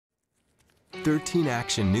13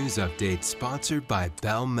 Action News Update sponsored by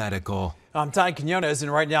Bell Medical. I'm Ty Quinones,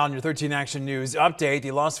 and right now on your 13 Action News Update,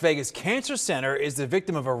 the Las Vegas Cancer Center is the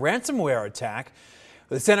victim of a ransomware attack.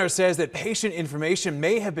 The center says that patient information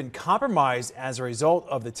may have been compromised as a result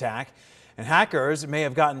of the attack, and hackers may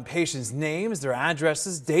have gotten patients' names, their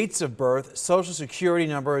addresses, dates of birth, social security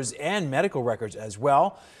numbers, and medical records as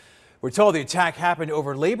well. We're told the attack happened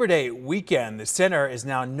over Labor Day weekend. The center is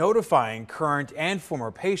now notifying current and former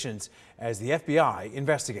patients as the FBI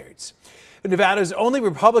investigates. Nevada's only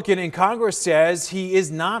Republican in Congress says he is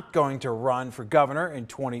not going to run for governor in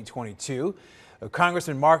 2022.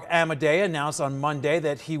 Congressman Mark Amadea announced on Monday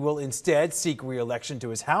that he will instead seek re-election to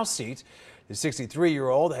his House seat. The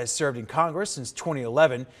 63-year-old has served in Congress since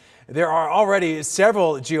 2011. There are already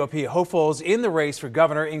several GOP hopefuls in the race for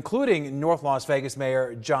governor, including North Las Vegas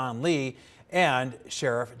Mayor John Lee and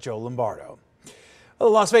Sheriff Joe Lombardo. The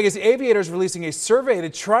Las Vegas Aviators releasing a survey to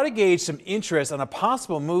try to gauge some interest on a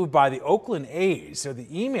possible move by the Oakland A's. So the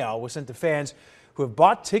email was sent to fans who have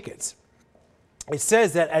bought tickets. It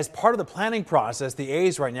says that as part of the planning process, the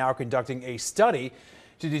A's right now are conducting a study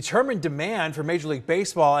to determine demand for Major League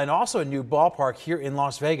Baseball and also a new ballpark here in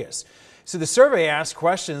Las Vegas. So the survey asks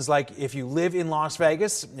questions like if you live in Las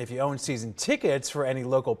Vegas, if you own season tickets for any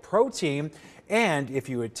local pro team, and if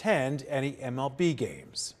you attend any MLB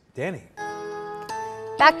games. Danny.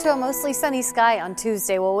 Back to a mostly sunny sky on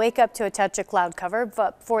Tuesday. We'll wake up to a touch of cloud cover,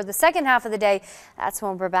 but for the second half of the day, that's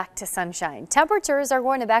when we're back to sunshine. Temperatures are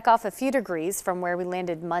going to back off a few degrees from where we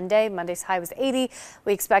landed Monday. Monday's high was 80.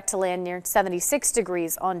 We expect to land near 76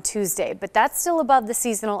 degrees on Tuesday, but that's still above the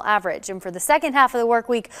seasonal average. And for the second half of the work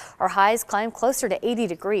week, our highs climb closer to 80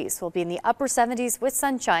 degrees. We'll be in the upper 70s with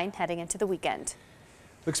sunshine heading into the weekend.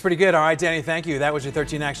 Looks pretty good. All right, Danny, thank you. That was your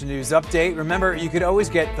 13 Action News Update. Remember, you could always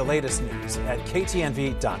get the latest news at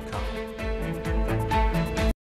KTNV.com.